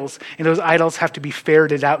idols, and those idols have to be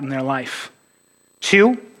ferreted out in their life.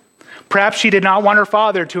 2, perhaps she did not want her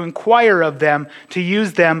father to inquire of them, to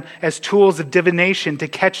use them as tools of divination to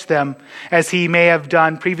catch them, as he may have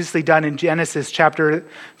previously done in Genesis chapter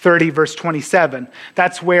 30, verse 27.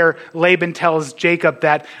 That's where Laban tells Jacob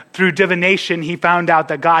that through divination, he found out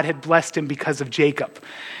that God had blessed him because of Jacob.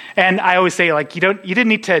 And I always say, you didn't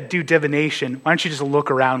need to do divination. Why don't you just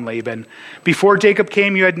look around, Laban? Before Jacob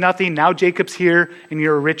came, you had nothing. Now Jacob's here, and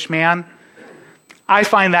you're a rich man. I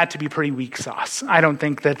find that to be pretty weak sauce. I don't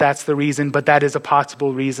think that that's the reason, but that is a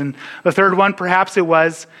possible reason. The third one, perhaps it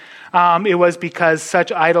was it was because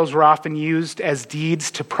such idols were often used as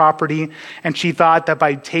deeds to property, and she thought that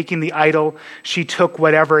by taking the idol, she took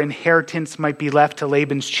whatever inheritance might be left to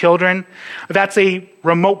Laban's children. That's a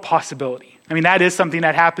remote possibility. I mean, that is something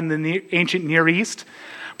that happened in the ancient Near East,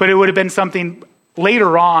 but it would have been something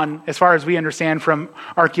later on, as far as we understand from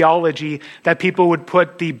archaeology, that people would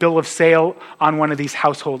put the bill of sale on one of these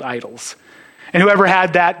household idols. And whoever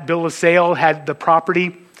had that bill of sale had the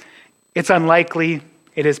property. It's unlikely.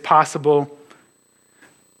 It is possible.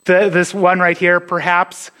 This one right here,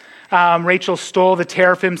 perhaps Rachel stole the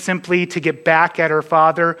teraphim simply to get back at her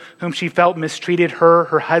father, whom she felt mistreated her,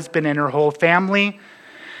 her husband, and her whole family.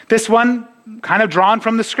 This one, kind of drawn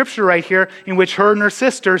from the scripture right here, in which her and her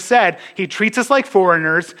sister said, he treats us like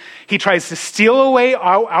foreigners. He tries to steal away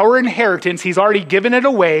our inheritance. He's already given it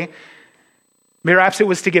away. Perhaps it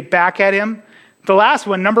was to get back at him. The last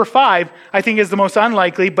one, number 5, I think is the most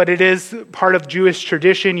unlikely, but it is part of Jewish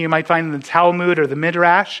tradition. You might find in the Talmud or the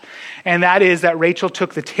Midrash. And that is that Rachel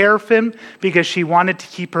took the teraphim because she wanted to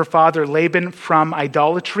keep her father Laban from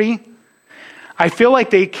idolatry. I feel like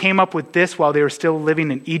they came up with this while they were still living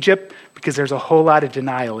in Egypt, because there's a whole lot of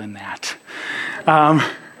denial in that.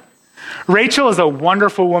 Rachel is a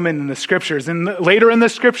wonderful woman in the scriptures. And later in the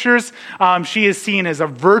scriptures, she is seen as a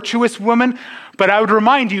virtuous woman. But I would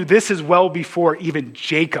remind you, this is well before even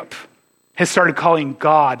Jacob has started calling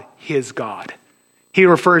God his God. He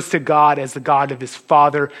refers to God as the God of his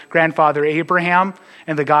grandfather Abraham,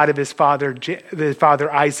 and the God of his father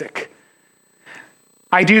Isaac.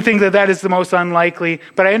 I do think that is the most unlikely,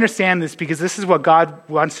 but I understand this because this is what God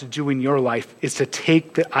wants to do in your life, is to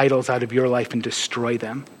take the idols out of your life and destroy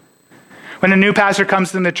them. When a new pastor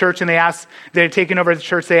comes in the church and they're taking over the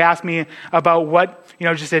church, they ask me about what,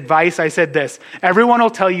 just advice. I said this: everyone will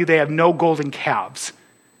tell you they have no golden calves.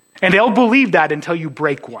 And they'll believe that until you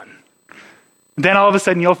break one. Then all of a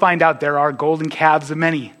sudden you'll find out there are golden calves of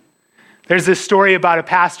many. There's this story about a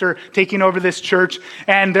pastor taking over this church,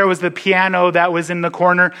 and there was the piano that was in the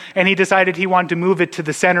corner, and he decided he wanted to move it to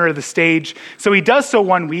the center of the stage. So he does so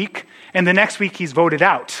one week, and the next week he's voted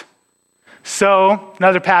out. So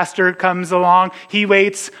another pastor comes along. He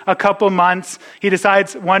waits a couple months. He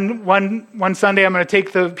decides one Sunday, I'm going to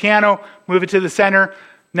take the piano, move it to the center.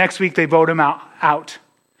 Next week they vote him out.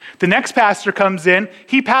 The next pastor comes in.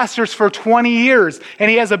 He pastors for 20 years, and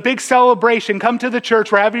he has a big celebration. Come to the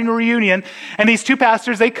church. We're having a reunion. And these two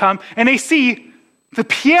pastors, they come, and they see the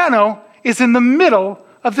piano is in the middle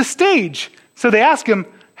of the stage. So they ask him,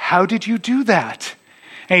 how did you do that?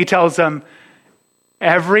 And he tells them,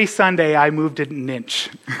 every Sunday I moved it an inch.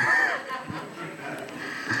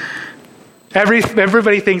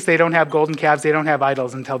 Everybody thinks they don't have golden calves, they don't have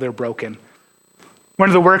idols until they're broken. One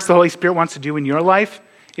of the works the Holy Spirit wants to do in your life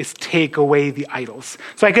is take away the idols.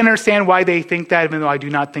 So I can understand why they think that, even though I do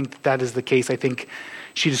not think that is the case. I think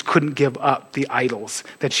she just couldn't give up the idols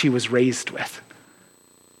that she was raised with.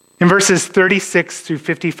 In verses 36 through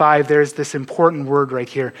 55, there's this important word right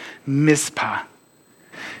here, Mizpah.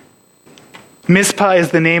 Mizpah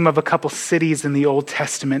is the name of a couple cities in the Old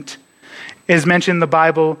Testament. It is mentioned in the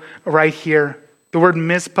Bible right here. The word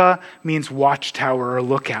Mizpah means watchtower or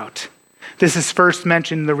lookout. This is first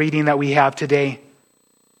mentioned in the reading that we have today.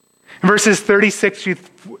 In verses 36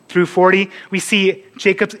 through 40, we see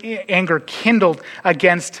Jacob's anger kindled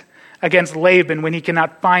against Laban when he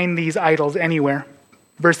cannot find these idols anywhere.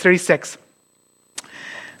 Verse 36.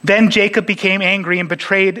 Then Jacob became angry and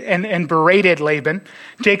betrayed and berated Laban.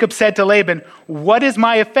 Jacob said to Laban, "What is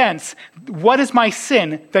my offense? What is my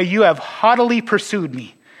sin that you have haughtily pursued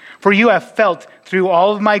me? For you have felt through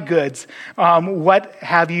all of my goods. What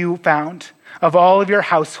have you found of all of your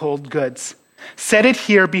household goods? Set it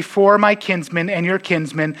here before my kinsmen and your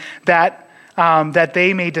kinsmen, that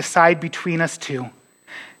they may decide between us two.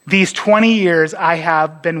 These 20 years I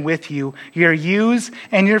have been with you. Your ewes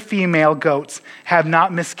and your female goats have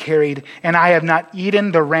not miscarried, and I have not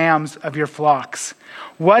eaten the rams of your flocks.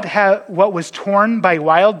 What was torn by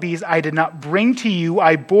wild beasts I did not bring to you.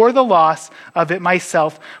 I bore the loss of it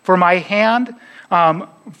myself. From my hand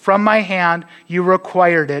you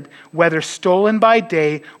required it, whether stolen by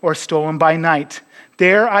day or stolen by night.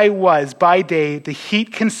 There I was by day, the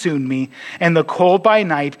heat consumed me, and the cold by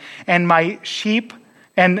night, and my sheep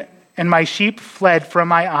fled from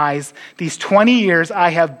my eyes. These 20 years I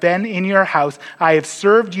have been in your house. I have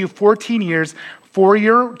served you 14 years for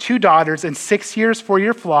your 2 daughters and 6 years for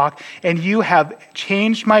your flock, and you have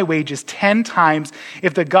changed my wages 10 times.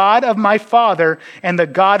 If the God of my father and the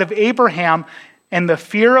God of Abraham and the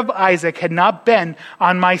fear of Isaac had not been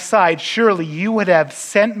on my side, surely you would have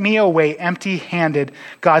sent me away empty-handed.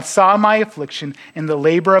 God saw my affliction and the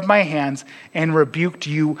labor of my hands and rebuked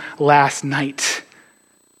you last night.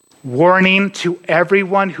 Warning to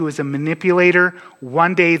everyone who is a manipulator,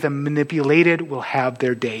 one day the manipulated will have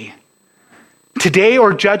their day. Today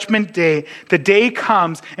or judgment day, the day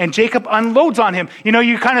comes and Jacob unloads on him.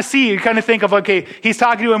 You kind of think of, okay, he's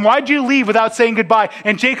talking to him. Why'd you leave without saying goodbye?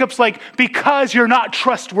 And Jacob's like, because you're not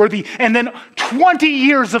trustworthy. And then 20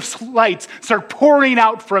 years of slights start pouring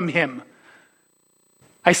out from him.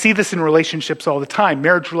 I see this in relationships all the time,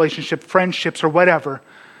 marriage relationship, friendships, or whatever.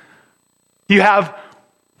 You have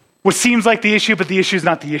what seems like the issue, but the issue is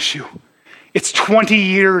not the issue. It's 20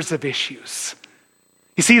 years of issues.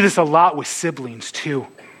 You see this a lot with siblings too.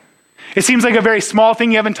 It seems like a very small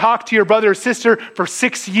thing. You haven't talked to your brother or sister for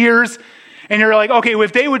 6 years. And you're like, okay, well,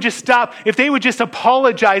 if they would just stop, if they would just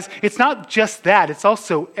apologize, it's not just that. It's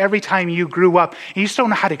also every time you grew up and you just don't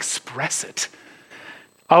know how to express it.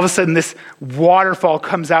 All of a sudden this waterfall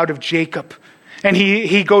comes out of Jacob. And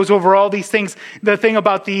he goes over all these things. The thing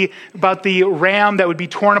about the ram that would be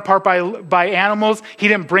torn apart by animals, he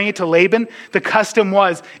didn't bring it to Laban. The custom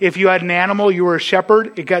was if you had an animal, you were a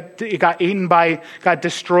shepherd, it got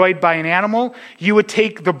destroyed by an animal, you would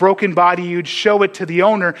take the broken body, you'd show it to the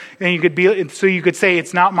owner, and you could say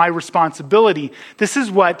it's not my responsibility. This is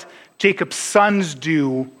what Jacob's sons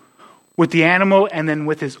do with the animal and then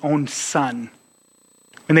with his own son.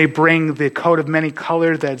 When they bring the coat of many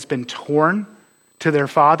colors that's been torn to their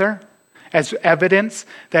father as evidence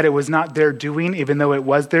that it was not their doing, even though it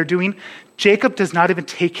was their doing. Jacob does not even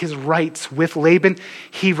take his rights with Laban.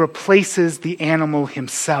 He replaces the animal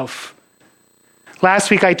himself.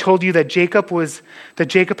 Last week I told you that Jacob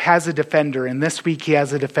has a defender, and this week he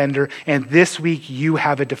has a defender, and this week you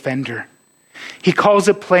have a defender. He calls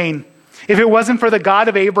it plain. If it wasn't for the God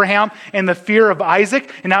of Abraham and the fear of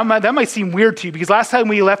Isaac, and that might seem weird to you, because last time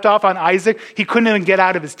we left off on Isaac, he couldn't even get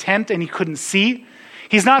out of his tent and he couldn't see.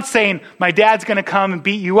 He's not saying, my dad's going to come and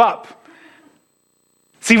beat you up.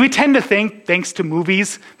 See, we tend to think, thanks to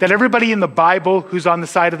movies, that everybody in the Bible who's on the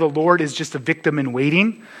side of the Lord is just a victim in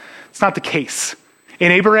waiting. It's not the case.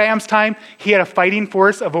 In Abraham's time, he had a fighting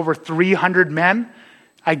force of over 300 men.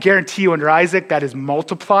 I guarantee you under Isaac, that is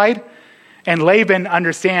multiplied. And Laban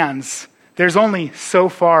understands there's only so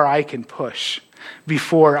far I can push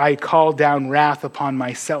before I call down wrath upon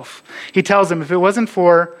myself. He tells him, if it wasn't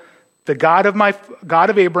for the God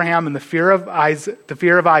of Abraham and the fear of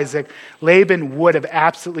Isaac, Laban would have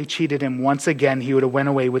absolutely cheated him once again. He would have went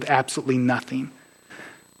away with absolutely nothing.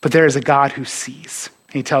 But there is a God who sees.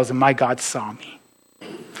 And he tells him, my God saw me.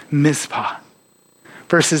 Mizpah.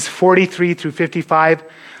 Verses 43 through 55,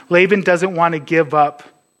 Laban doesn't want to give up.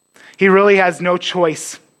 He really has no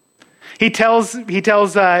choice. He tells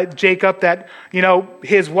Jacob that,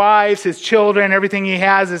 his wives, his children, everything he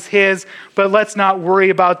has is his, but let's not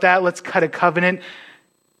worry about that. Let's cut a covenant.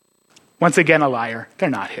 Once again, a liar.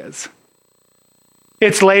 They're not his.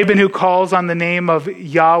 It's Laban who calls on the name of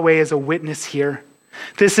Yahweh as a witness here.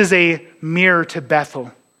 This is a mirror to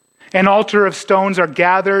Bethel. An altar of stones are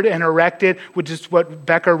gathered and erected, which is what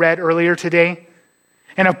Becca read earlier today.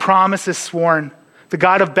 And a promise is sworn. The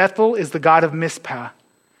God of Bethel is the God of Mizpah.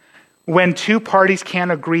 When two parties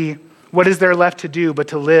can't agree, what is there left to do but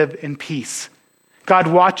to live in peace? God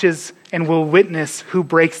watches and will witness who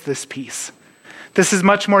breaks this peace. This is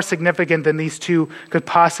much more significant than these two could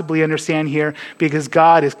possibly understand here because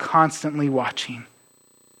God is constantly watching.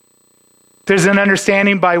 There's an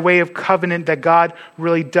understanding by way of covenant that God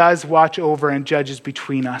really does watch over and judges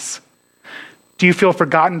between us. Do you feel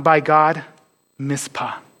forgotten by God?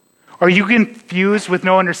 Mizpah. Are you confused with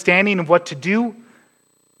no understanding of what to do?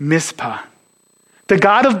 Mizpah. The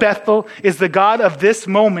God of Bethel is the God of this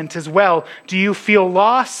moment as well. Do you feel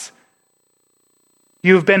loss?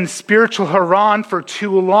 You've been spiritual Haran for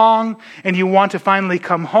too long and you want to finally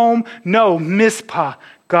come home? No, Mizpah.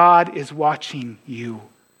 God is watching you.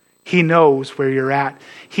 He knows where you're at.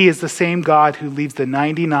 He is the same God who leaves the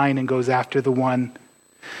 99 and goes after the one.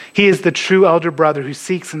 He is the true elder brother who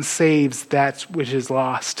seeks and saves that which is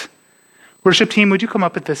lost. Worship team, would you come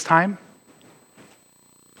up at this time?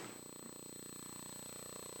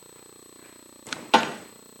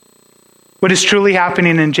 What is truly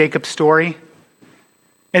happening in Jacob's story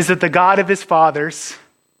is that the God of his fathers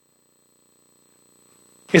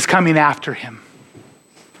is coming after him.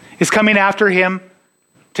 Is coming after him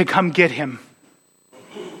to come get him.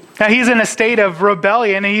 Now he's in a state of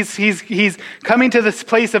rebellion. He's coming to this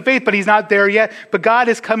place of faith, but he's not there yet. But God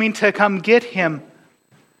is coming to come get him.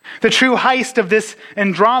 The true heist of this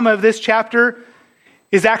and drama of this chapter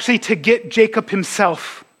is actually to get Jacob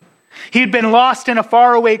himself. He had been lost in a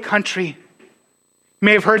faraway country. You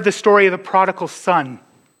may have heard the story of the prodigal son.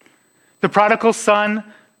 The prodigal son,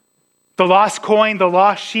 the lost coin, the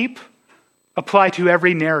lost sheep, apply to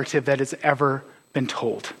every narrative that has ever been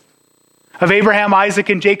told. Of Abraham, Isaac,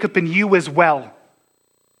 and Jacob, and you as well.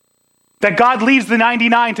 That God leaves the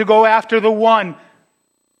 99 to go after the one.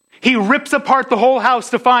 He rips apart the whole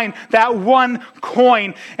house to find that one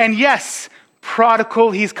coin. And yes,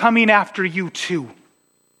 prodigal, he's coming after you too.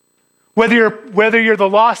 Whether you're the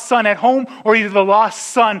lost son at home or you're the lost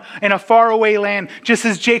son in a faraway land, just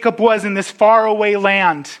as Jacob was in this faraway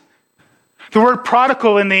land. The word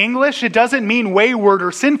prodigal in the English, it doesn't mean wayward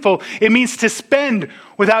or sinful. It means to spend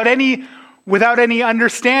without any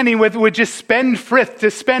understanding, with just spend frith,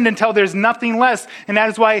 to spend until there's nothing less. And that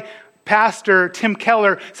is why Pastor Tim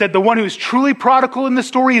Keller said the one who's truly prodigal in the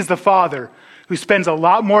story is the father, who spends a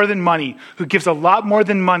lot more than money, who gives a lot more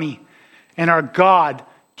than money. And our God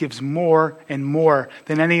gives more and more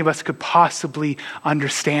than any of us could possibly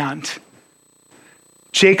understand.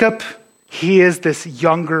 Jacob, he is this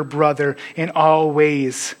younger brother in all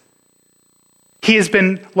ways. He has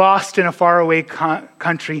been lost in a faraway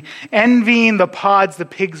country, envying the pods the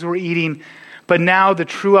pigs were eating. But now the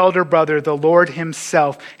true elder brother, the Lord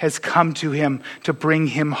himself, has come to him to bring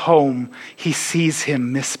him home. He sees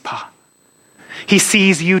him, Mizpah. He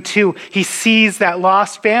sees you too. He sees that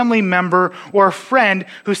lost family member or friend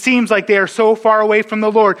who seems like they are so far away from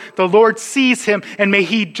the Lord. The Lord sees him, and may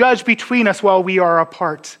he judge between us while we are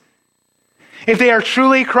apart. If they are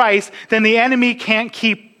truly Christ, then the enemy can't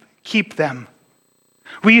keep them.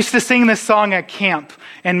 We used to sing this song at camp,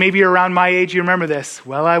 and maybe you're around my age, you remember this.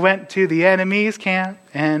 Well, I went to the enemy's camp,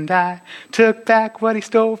 and I took back what he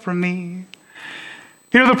stole from me.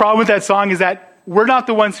 You know, the problem with that song is that we're not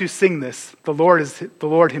the ones who sing this. The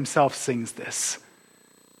Lord himself sings this.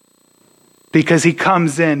 Because he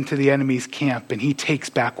comes into the enemy's camp and he takes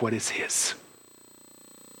back what is his.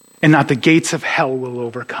 And not the gates of hell will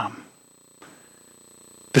overcome.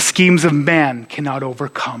 The schemes of man cannot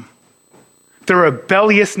overcome. The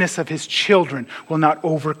rebelliousness of his children will not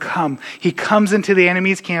overcome. He comes into the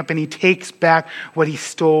enemy's camp and he takes back what he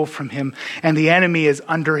stole from him. And the enemy is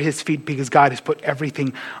under his feet because God has put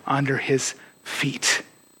everything under his feet.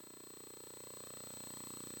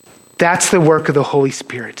 That's the work of the Holy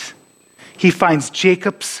Spirit. He finds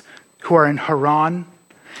Jacobs who are in Haran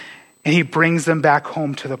and he brings them back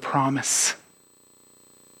home to the promise.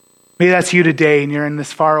 Maybe that's you today and you're in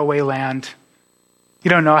this faraway land. You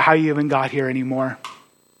don't know how you even got here anymore.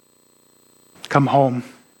 Come home.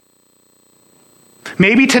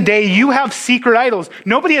 Maybe today you have secret idols.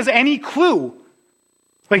 Nobody has any clue.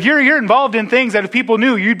 Like you're involved in things that if people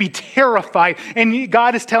knew, you'd be terrified. And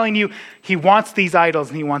God is telling you he wants these idols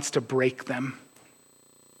and he wants to break them.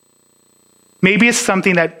 Maybe it's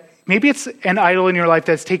an idol in your life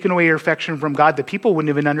that's taken away your affection from God that people wouldn't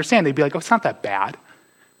even understand. They'd be like, oh, it's not that bad.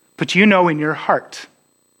 But you know in your heart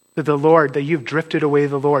that you've drifted away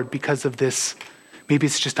the Lord because of this. Maybe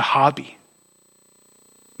it's just a hobby.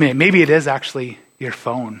 Maybe it is actually your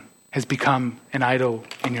phone has become an idol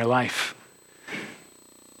in your life.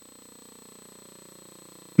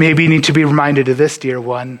 Maybe you need to be reminded of this, dear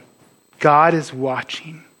one. God is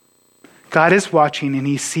watching. God is watching and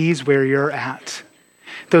he sees where you're at.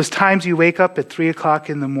 Those times you wake up at 3:00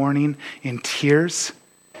 in the morning in tears,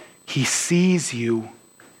 he sees you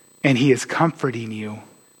and he is comforting you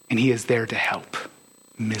and he is there to help.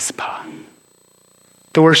 Mizpah.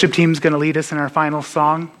 The worship team is going to lead us in our final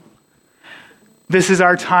song. This is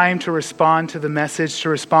our time to respond to the message, to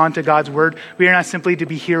respond to God's word. We are not simply to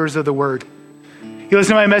be hearers of the word. You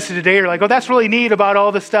listen to my message today, you're like, oh, that's really neat about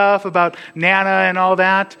all the stuff, about Nana and all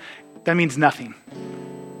that. That means nothing.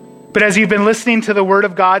 But as you've been listening to the word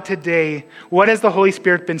of God today, what has the Holy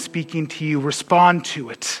Spirit been speaking to you? Respond to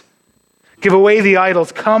it. Give away the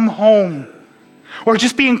idols. Come home. Or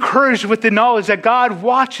just be encouraged with the knowledge that God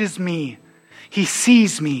watches me. He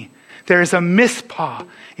sees me. There is a Mizpah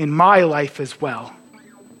in my life as well.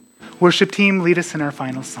 Worship team, lead us in our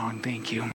final song. Thank you.